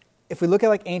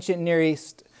like ancient Near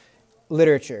East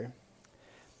literature,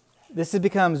 this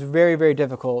becomes very, very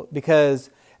difficult because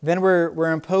then we're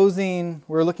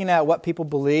looking at what people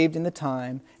believed in the time,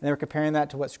 and then we're comparing that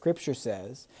to what Scripture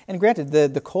says. And granted,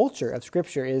 the culture of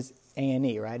Scripture is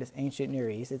A&E, right? It's ancient Near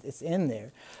East. It's in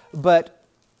there. But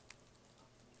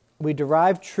we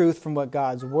derive truth from what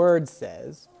God's Word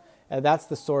says. That's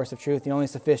the source of truth, the only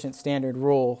sufficient standard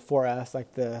rule for us,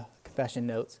 like the confession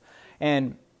notes.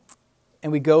 And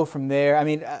we go from there. I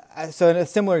mean, so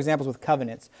similar examples with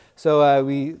covenants. So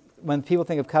when people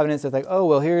think of covenants, it's like, oh,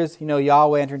 well, here's,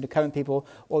 Yahweh entering to covenant people.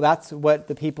 Well, that's what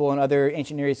the people in other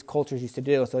ancient Near East cultures used to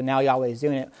do. So now Yahweh is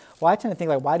doing it. Well, I tend to think,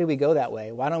 like, why do we go that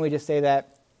way? Why don't we just say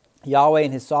that Yahweh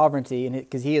in his sovereignty, and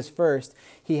because he is first,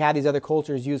 he had these other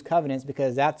cultures use covenants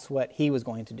because that's what he was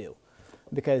going to do.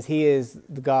 Because he is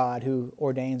the God who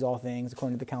ordains all things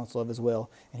according to the counsel of his will,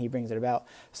 and he brings it about.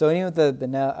 So even with the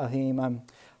Nahum,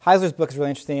 Heiser's book is really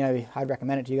interesting. I'd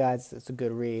recommend it to you guys. It's a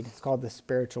good read. It's called The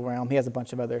Spiritual Realm. He has a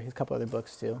couple other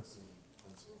books too.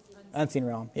 Unseen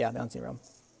Realm. Yeah, the Unseen Realm.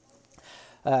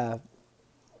 But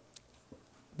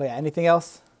yeah, anything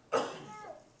else?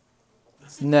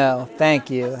 No, thank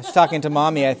you. I was talking to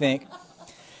Mommy, I think.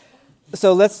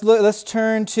 So let's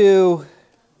turn to...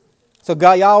 So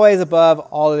God, Yahweh is above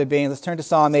all other beings. Let's turn to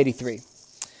Psalm 83.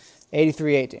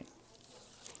 83:18.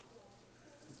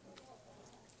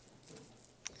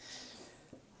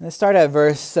 Let's start at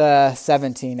verse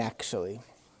 17, actually.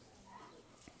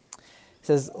 It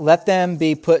says, "Let them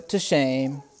be put to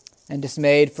shame and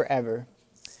dismayed forever.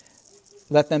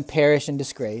 Let them perish in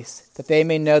disgrace, that they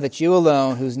may know that you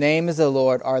alone, whose name is the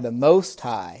Lord, are the Most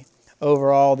High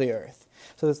over all the earth."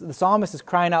 So the psalmist is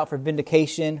crying out for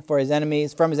vindication from his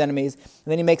enemies, and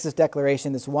then he makes this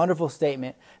declaration, this wonderful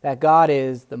statement that God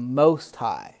is the Most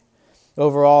High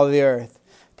over all the earth.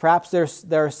 Perhaps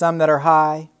there are some that are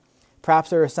high, perhaps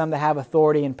there are some that have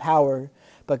authority and power,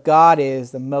 but God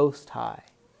is the Most High.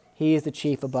 He is the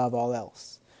chief above all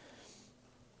else.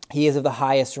 He is of the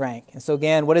highest rank. And so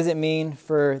again, what does it mean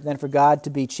for God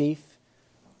to be chief?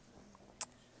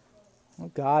 Well,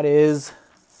 God is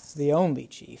the only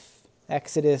chief.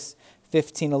 Exodus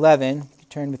 15:11.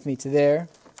 Turn with me to there.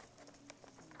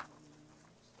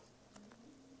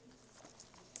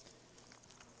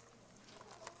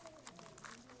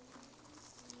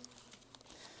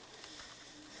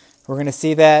 We're going to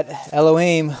see that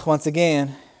Elohim once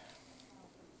again.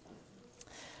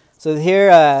 So here,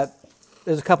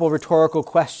 there's a couple of rhetorical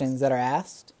questions that are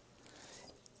asked.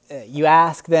 You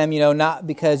ask them, not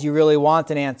because you really want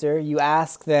an answer. You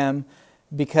ask them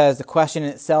because the question in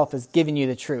itself is giving you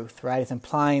the truth, right? It's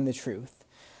implying the truth.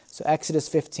 So Exodus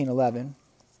 15:11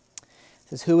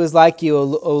 says, "Who is like you, O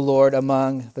Lord,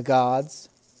 among the gods?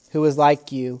 Who is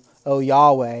like you, O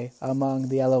Yahweh, among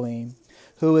the Elohim?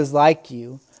 Who is like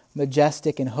you,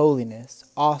 majestic in holiness,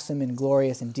 awesome and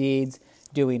glorious in deeds,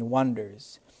 doing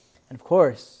wonders?" And of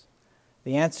course,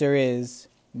 the answer is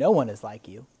no one is like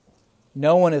you.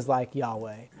 No one is like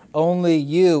Yahweh. Only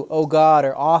you, O God,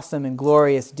 are awesome in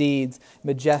glorious deeds,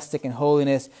 majestic in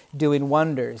holiness, doing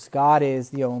wonders. God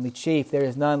is the only chief. There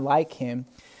is none like him.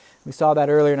 We saw that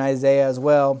earlier in Isaiah as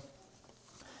well.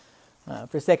 For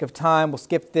the sake of time, we'll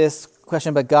skip this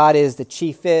question, but God is the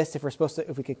chiefest.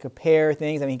 If we could compare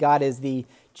things, God is the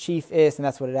chiefest, and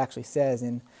that's what it actually says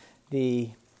in the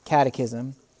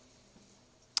Catechism.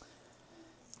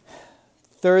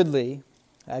 Thirdly,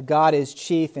 God is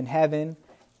chief in heaven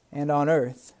and on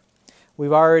earth.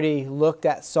 We've already looked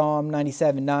at Psalm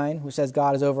 97:9, which says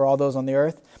God is over all those on the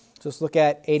earth. So let's look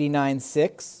at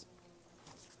 89:6.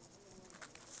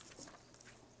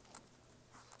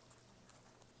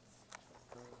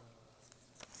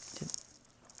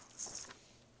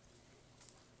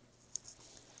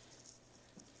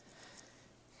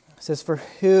 It says, "For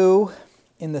who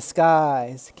in the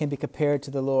skies can be compared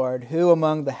to the Lord? Who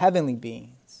among the heavenly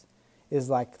beings is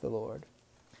like the Lord?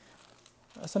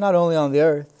 So not only on the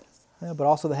earth, but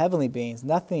also the heavenly beings.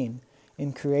 Nothing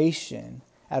in creation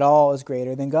at all is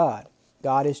greater than God.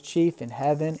 God is chief in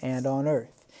heaven and on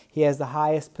earth. He has the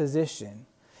highest position.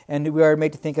 And we are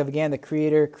made to think of, again, the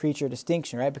creator-creature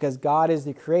distinction, right? Because God is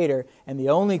the creator and the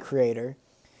only creator.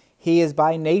 He is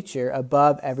by nature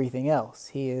above everything else.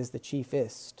 He is the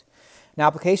chiefest. Now,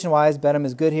 application-wise, Benham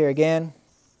is good here again.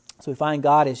 So we find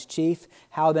God is chief.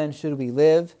 How then should we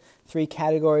live? 3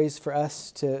 categories for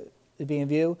us to be in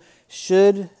view.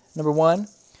 Should, number 1,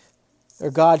 or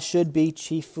God should be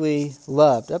chiefly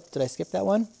loved. Oh, did I skip that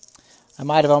one? I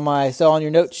might have on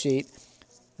your note sheet.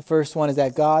 The first one is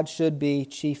that God should be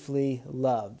chiefly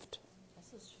loved.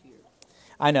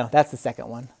 I know, that's the second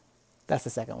one.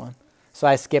 So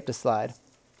I skipped a slide.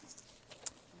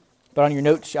 But on your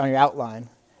note, on your outline,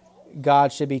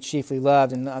 God should be chiefly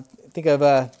loved. And think of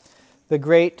the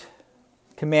great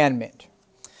commandment,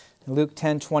 Luke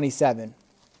 10:27.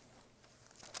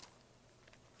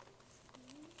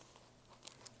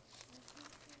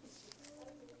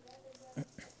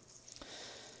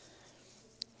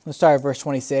 Let's start at verse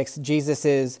 26. Jesus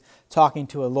is talking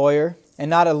to a lawyer, and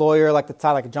not a lawyer like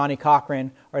Johnny Cochran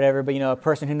or whatever, but a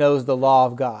person who knows the law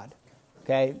of God.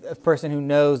 Okay, a person who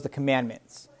knows the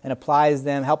commandments and applies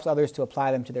them, helps others to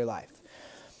apply them to their life.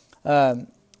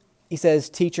 He says,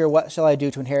 "Teacher, what shall I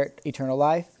do to inherit eternal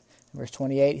life?" In verse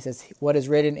 28, he says, "What is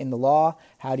written in the law?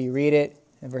 How do you read it?"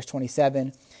 In verse 27,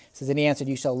 it says, and he answered,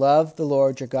 "You shall love the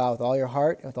Lord your God with all your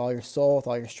heart, with all your soul, with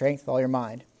all your strength, with all your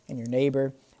mind, and your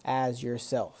neighbor as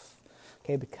yourself."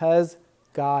 Okay, because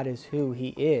God is who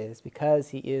he is, because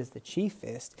he is the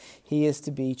chiefest, he is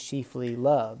to be chiefly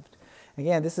loved.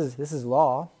 Again, this is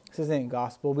law. This isn't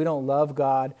gospel. We don't love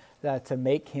God to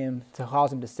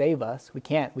cause him to save us. We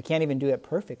can't even do it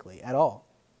perfectly at all.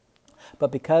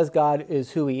 But because God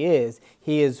is who he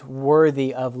is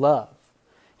worthy of love.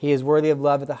 He is worthy of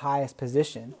love at the highest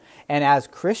position. And as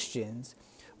Christians,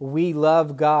 we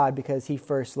love God because he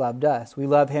first loved us. We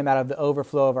love him out of the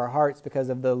overflow of our hearts because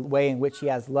of the way in which he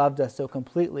has loved us so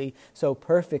completely, so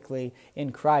perfectly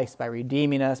in Christ, by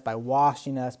redeeming us, by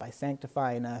washing us, by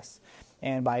sanctifying us,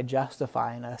 and by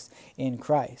justifying us in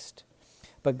Christ.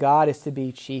 But God is to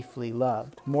be chiefly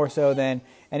loved, more so than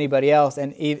anybody else.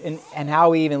 And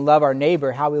how we even love our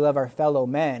neighbor, how we love our fellow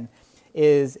men,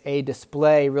 is a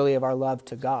display really of our love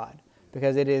to God,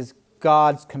 because it is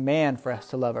God's command for us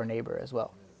to love our neighbor as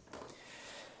well.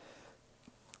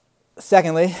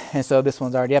 Secondly, and so this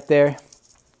one's already up there,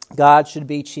 God should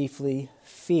be chiefly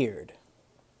feared.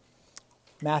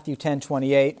 Matthew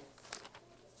 10:28.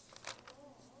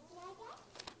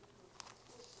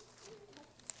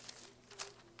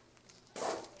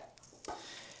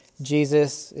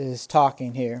 Jesus is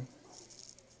talking here.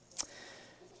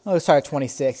 Let's start at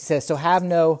 26. He says, "So have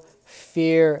no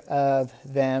fear of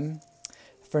them,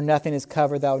 for nothing is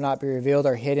covered that will not be revealed,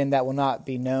 or hidden that will not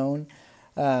be known."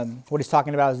 What he's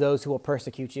talking about is those who will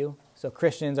persecute you. So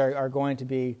Christians are going to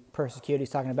be persecuted. He's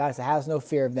talking about it. So has no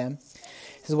fear of them.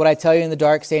 He says, "What I tell you in the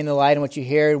dark, say in the light, and what you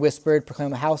hear whispered, proclaim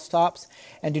the housetops.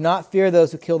 And do not fear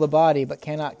those who kill the body, but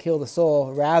cannot kill the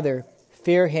soul. Rather,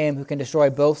 fear him who can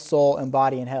destroy both soul and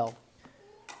body in hell."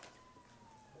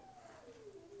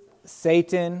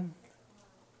 Satan,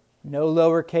 no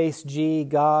lowercase g,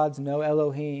 gods, no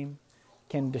Elohim,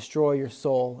 can destroy your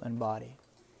soul and body.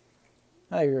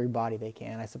 Not your body they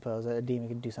can, I suppose. A demon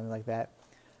can do something like that.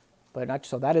 But not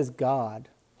so. That is God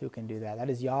who can do that. That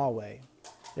is Yahweh.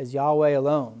 It is Yahweh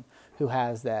alone who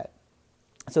has that.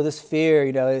 So this fear,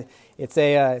 it's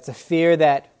a fear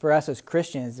that for us as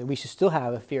Christians, we should still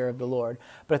have a fear of the Lord.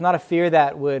 But it's not a fear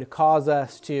that would cause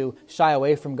us to shy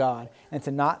away from God and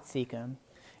to not seek him.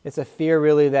 It's a fear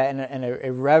really that and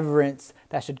a reverence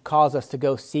that should cause us to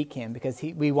go seek him, because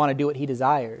we want to do what he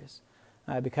desires,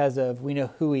 because we know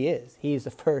who he is. He is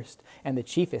the first and the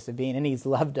chiefest of being, and he's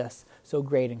loved us so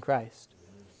great in Christ.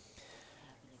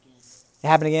 It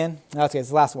happened again? No, okay, it's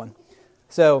the last one.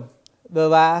 So the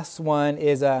last one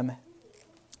is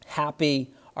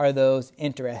happy are those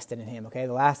interested in him. Okay,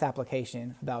 the last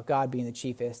application about God being the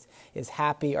chiefest is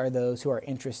happy are those who are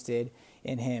interested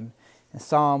in him. In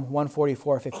Psalm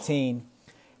 144:15,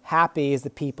 happy is the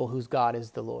people whose God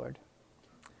is the Lord.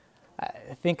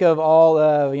 Think of all,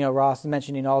 Ross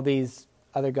mentioning all these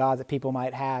other gods that people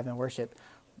might have and worship.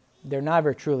 They're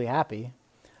never truly happy.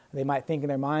 They might think in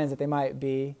their minds that they might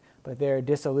be, but they're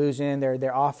disillusioned.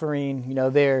 They're offering,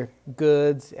 their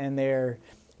goods and their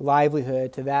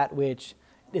livelihood to that which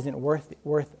isn't worth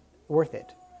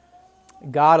it.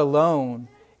 God alone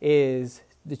is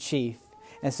the chief.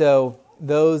 And so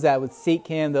those that would seek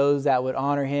him, those that would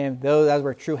honor him, that's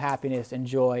where true happiness and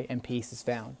joy and peace is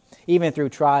found. Even through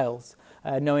trials,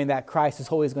 knowing that Christ is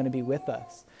always going to be with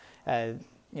us.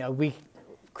 We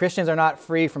Christians are not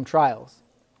free from trials.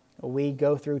 We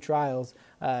go through trials,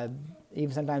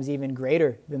 even sometimes even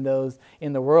greater than those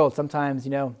in the world. Sometimes,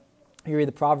 you read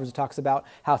the Proverbs, it talks about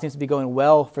how it seems to be going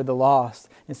well for the lost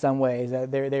in some ways.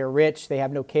 They're rich, they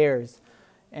have no cares.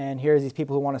 And here's these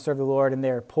people who want to serve the Lord, and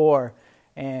they're poor,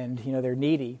 and they're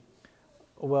needy.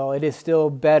 Well, it is still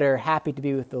better, happy to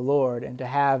be with the Lord, and to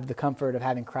have the comfort of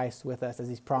having Christ with us, as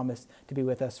he's promised to be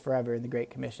with us forever in the Great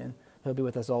Commission. He'll be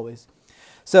with us always.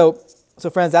 So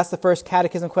friends, that's the first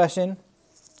catechism question.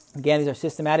 Again, these are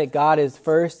systematic. God is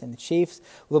first, and the chiefs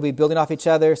will be building off each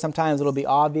other. Sometimes it'll be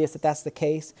obvious that that's the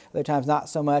case. Other times not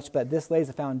so much, but this lays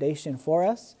a foundation for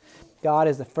us. God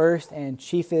is the first and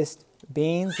chiefest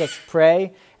beings. Let's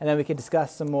pray, and then we can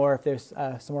discuss some more if there's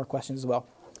some more questions as well.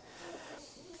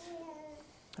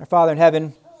 Our Father in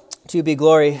heaven, to you be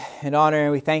glory and honor,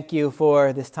 and we thank you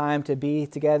for this time to be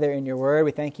together in your word.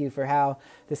 We thank you for how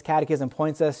this catechism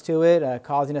points us to it,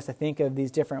 causing us to think of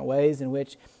these different ways in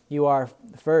which you are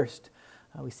first.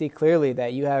 We see clearly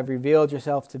that you have revealed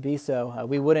yourself to be so.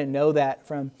 We wouldn't know that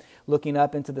from looking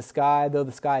up into the sky, though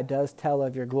the sky does tell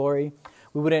of your glory.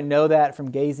 We wouldn't know that from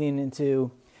gazing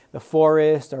into the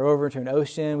forest or over into an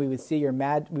ocean. We would see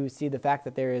we would see the fact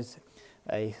that there is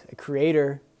a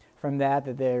creator from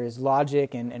that there is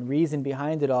logic and reason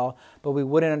behind it all, but we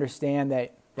wouldn't understand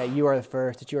that you are the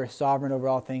first, that you are sovereign over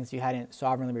all things. You hadn't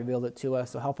sovereignly revealed it to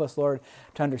us. So help us, Lord,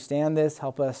 to understand this.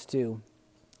 Help us to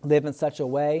live in such a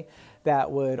way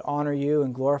that would honor you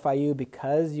and glorify you,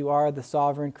 because you are the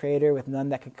sovereign creator with none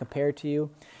that can compare to you,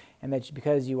 and that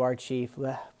because you are chief.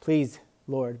 Please,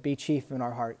 Lord, be chief in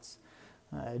our hearts.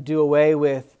 Do away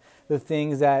with the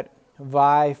things that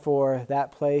vie for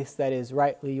that place that is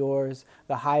rightly yours,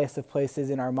 the highest of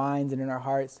places in our minds and in our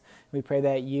hearts. We pray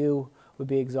that you would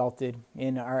be exalted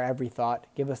in our every thought.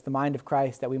 Give us the mind of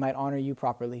Christ that we might honor you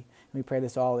properly. And we pray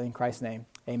this all in Christ's name.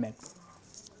 Amen.